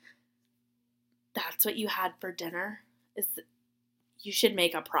that's what you had for dinner? You should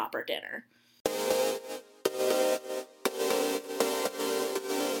make a proper dinner.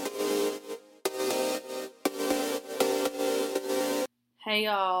 Hey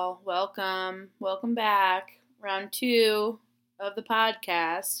y'all, welcome back. Round 2 of the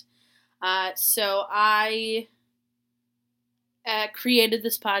podcast. So I created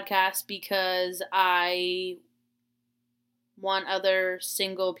this podcast because I want other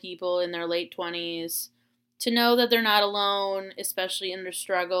single people in their late 20s to know that they're not alone, especially in their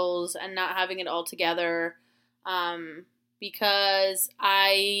struggles and not having it all together, because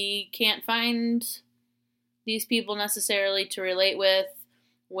I can't find these people necessarily to relate with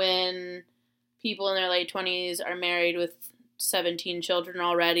when people in their late 20s are married with 17 children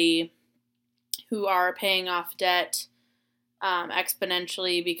already, who are paying off debt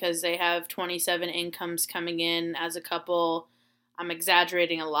exponentially because they have 27 incomes coming in as a couple. I'm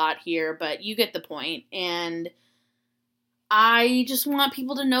exaggerating a lot here, but you get the point. And I just want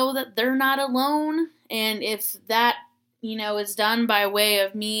people to know that they're not alone. And if that, is done by way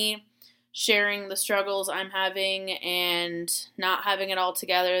of me sharing the struggles I'm having and not having it all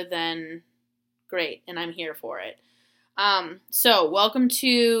together, then great. And I'm here for it. So welcome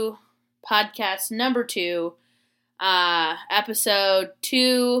to podcast number 2, episode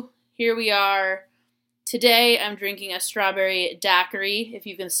 2. Here we are. Today I'm drinking a strawberry daiquiri. If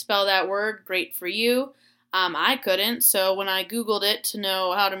you can spell that word, great for you. I couldn't, so when I Googled it to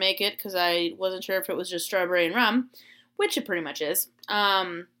know how to make it, because I wasn't sure if it was just strawberry and rum, which it pretty much is,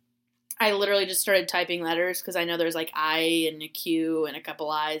 I literally just started typing letters, because I know there's like I and a Q and a couple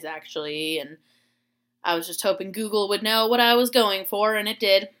I's actually, and I was just hoping Google would know what I was going for, and it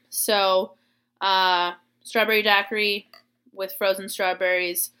did. So, strawberry daiquiri with frozen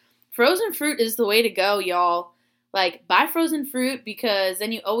strawberries. Frozen fruit is the way to go, y'all. Like, buy frozen fruit, because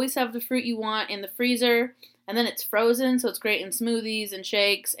then you always have the fruit you want in the freezer, and then it's frozen, so it's great in smoothies and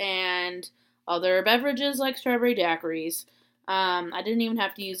shakes and other beverages like strawberry daiquiris. I didn't even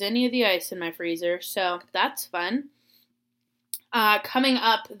have to use any of the ice in my freezer, so that's fun. Coming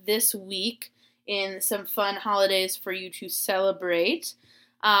up this week in some fun holidays for you to celebrate,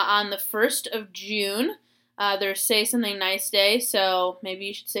 on the 1st of June, there's Say Something Nice Day, so maybe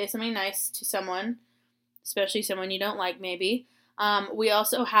you should say something nice to someone, especially someone you don't like, maybe. We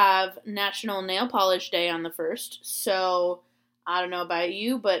also have National Nail Polish Day on the 1st, so I don't know about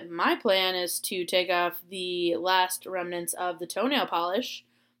you, but my plan is to take off the last remnants of the toenail polish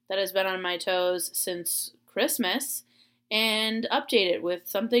that has been on my toes since Christmas and update it with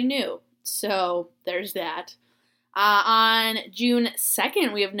something new. So there's that. On June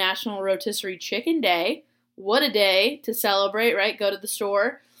 2nd, we have National Rotisserie Chicken Day. What a day to celebrate, right? Go to the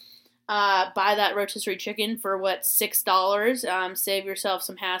store, buy that rotisserie chicken for, $6? Save yourself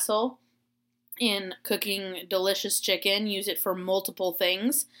some hassle in cooking delicious chicken. Use it for multiple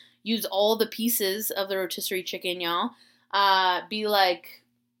things. Use all the pieces of the rotisserie chicken, y'all. Be like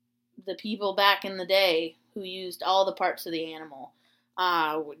the people back in the day who used all the parts of the animal.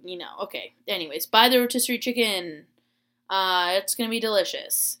 Okay. Anyways, buy the rotisserie chicken. It's going to be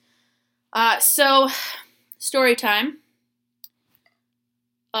delicious. So, story time.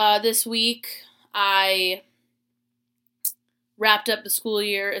 This week, I wrapped up the school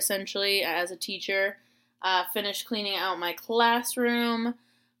year, essentially, as a teacher. Finished cleaning out my classroom.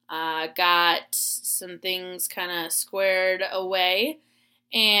 Got some things kind of squared away.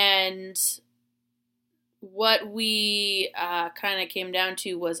 And what we kind of came down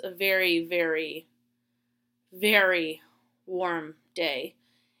to was a very, very, very warm day.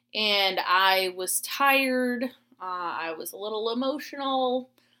 And I was tired. I was a little emotional.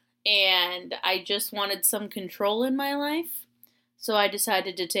 And I just wanted some control in my life. So I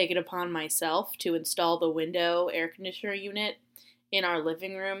decided to take it upon myself to install the window air conditioner unit in our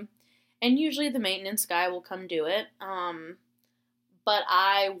living room. And usually the maintenance guy will come do it. But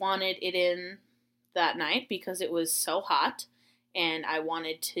I wanted it in that night because it was so hot. And I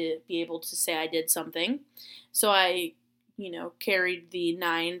wanted to be able to say I did something. So I, carried the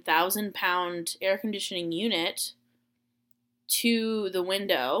 9,000-pound air conditioning unit to the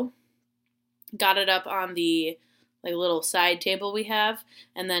window, got it up on the little side table we have,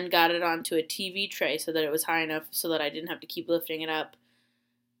 and then got it onto a TV tray so that it was high enough so that I didn't have to keep lifting it up,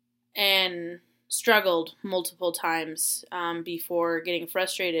 and struggled multiple times before getting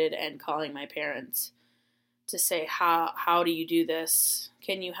frustrated and calling my parents to say, how do you do this?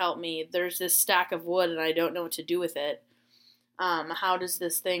 Can you help me? There's this stack of wood and I don't know what to do with it. How does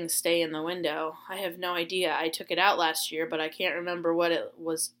this thing stay in the window? I have no idea. I took it out last year, but I can't remember what it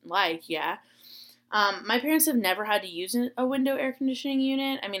was like, yeah. My parents have never had to use a window air conditioning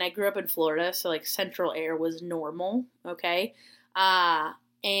unit. I mean, I grew up in Florida, so like central air was normal, okay? Uh,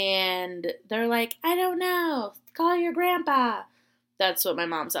 and they're like, I don't know, call your grandpa. That's what my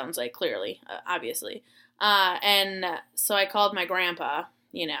mom sounds like, clearly, obviously. And so I called my grandpa,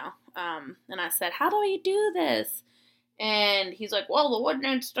 and I said, how do we do this? And he's like, well, the wood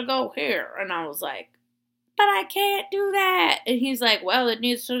needs to go here. And I was like, but I can't do that. And he's like, well, it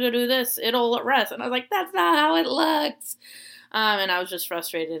needs to go do this. It'll rest. And I was like, that's not how it looks. And I was just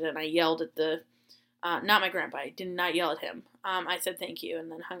frustrated, and I yelled at not my grandpa. I did not yell at him. I said thank you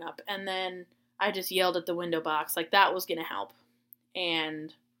and then hung up. And then I just yelled at the window box like that was going to help.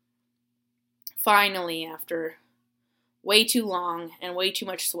 And finally, after way too long and way too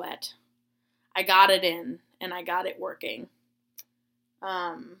much sweat, I got it in and I got it working.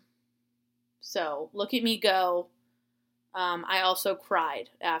 So look at me go. I also cried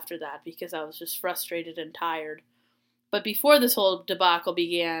after that because I was just frustrated and tired. But before this whole debacle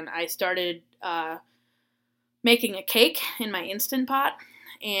began, I started making a cake in my Instant Pot.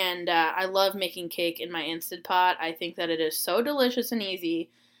 And I love making cake in my Instant Pot. I think that it is so delicious and easy.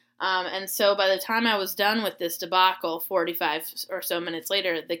 And so by the time I was done with this debacle, 45 or so minutes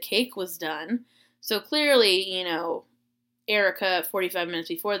later, the cake was done. So clearly, Erica, 45 minutes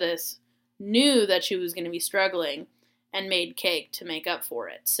before this, knew that she was going to be struggling and made cake to make up for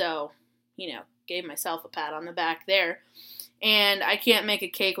it. So, gave myself a pat on the back there. And I can't make a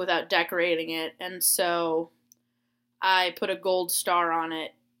cake without decorating it. And so I put a gold star on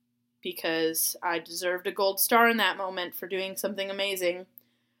it because I deserved a gold star in that moment for doing something amazing.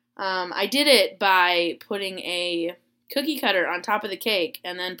 I did it by putting a cookie cutter on top of the cake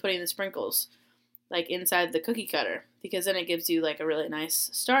and then putting the sprinkles like inside the cookie cutter, because then it gives you like a really nice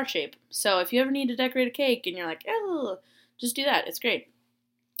star shape. So if you ever need to decorate a cake and you're like, oh, just do that. It's great.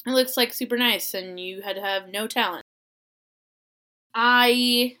 It looks like super nice and you had to have no talent.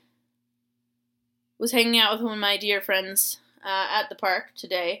 I was hanging out with one of my dear friends at the park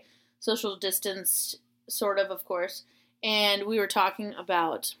today, social distanced, sort of course, and we were talking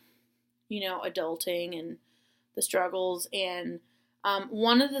about, adulting and the struggles, and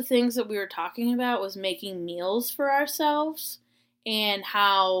one of the things that we were talking about was making meals for ourselves and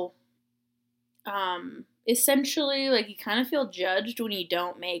how essentially like you kind of feel judged when you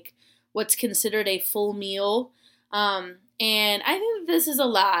don't make what's considered a full meal. And I think this is a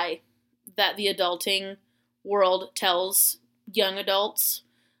lie that the adulting world tells young adults,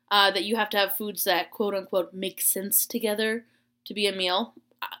 that you have to have foods that quote unquote make sense together to be a meal.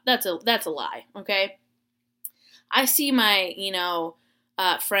 That's a lie, okay? I see my,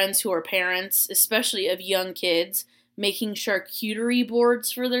 friends who are parents, especially of young kids, making charcuterie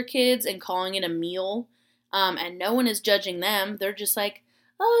boards for their kids and calling it a meal. And no one is judging them. They're just like,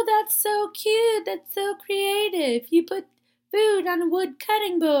 oh, that's so cute. That's so creative. You put food on a wood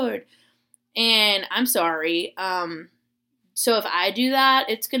cutting board. And I'm sorry. So if I do that,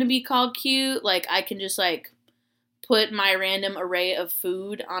 it's going to be called cute. Like I can just like put my random array of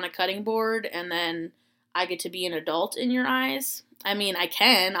food on a cutting board and then I get to be an adult in your eyes. I mean, I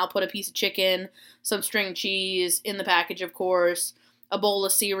can. I'll put a piece of chicken, some string cheese in the package, of course, a bowl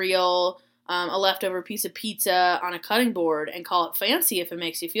of cereal, a leftover piece of pizza on a cutting board and call it fancy if it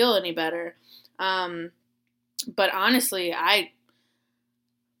makes you feel any better. But honestly, I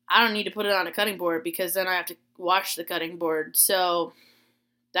don't need to put it on a cutting board because then I have to wash the cutting board. So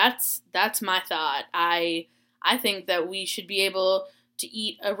that's my thought. I think that we should be able to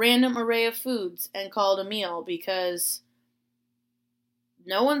eat a random array of foods and call it a meal because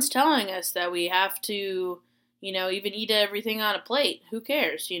no one's telling us that we have to, even eat everything on a plate. Who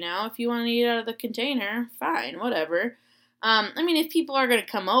cares, If you want to eat out of the container, fine, whatever. I mean, if people are going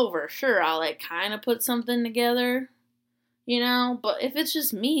to come over, sure, I'll like kind of put something together, but if it's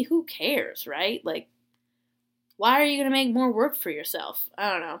just me, who cares, right? Like, why are you going to make more work for yourself?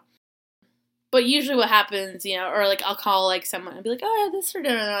 I don't know. But usually what happens, or like I'll call like someone and be like, oh, I had this for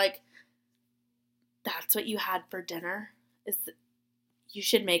dinner. And they're like, that's what you had for dinner? You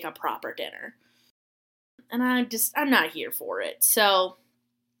should make a proper dinner. And I'm not here for it. So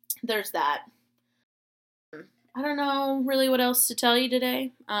there's that. I don't know really what else to tell you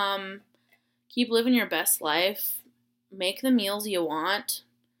today. Keep living your best life. Make the meals you want.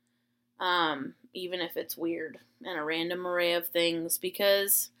 Even if it's weird and a random array of things,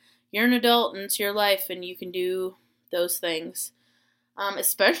 because you're an adult and it's your life and you can do those things.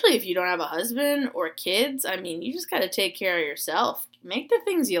 Especially if you don't have a husband or kids. I mean, you just got to take care of yourself. Make the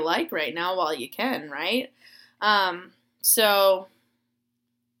things you like right now while you can, right? So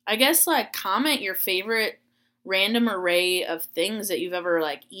I guess like comment your favorite random array of things that you've ever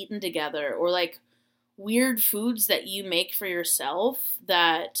like eaten together, or like weird foods that you make for yourself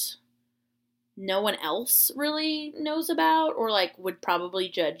that no one else really knows about or like would probably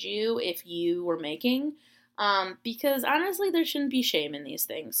judge you if you were making. Because honestly, there shouldn't be shame in these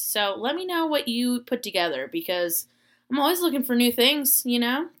things. So let me know what you put together because I'm always looking for new things,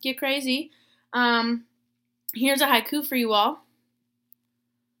 get crazy. Here's a haiku for you all.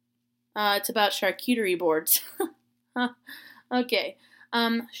 It's about charcuterie boards. Okay.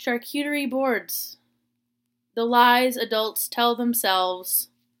 Charcuterie boards. The lies adults tell themselves.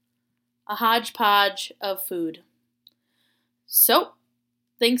 A hodgepodge of food. So,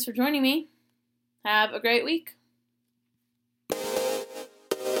 thanks for joining me. Have a great week.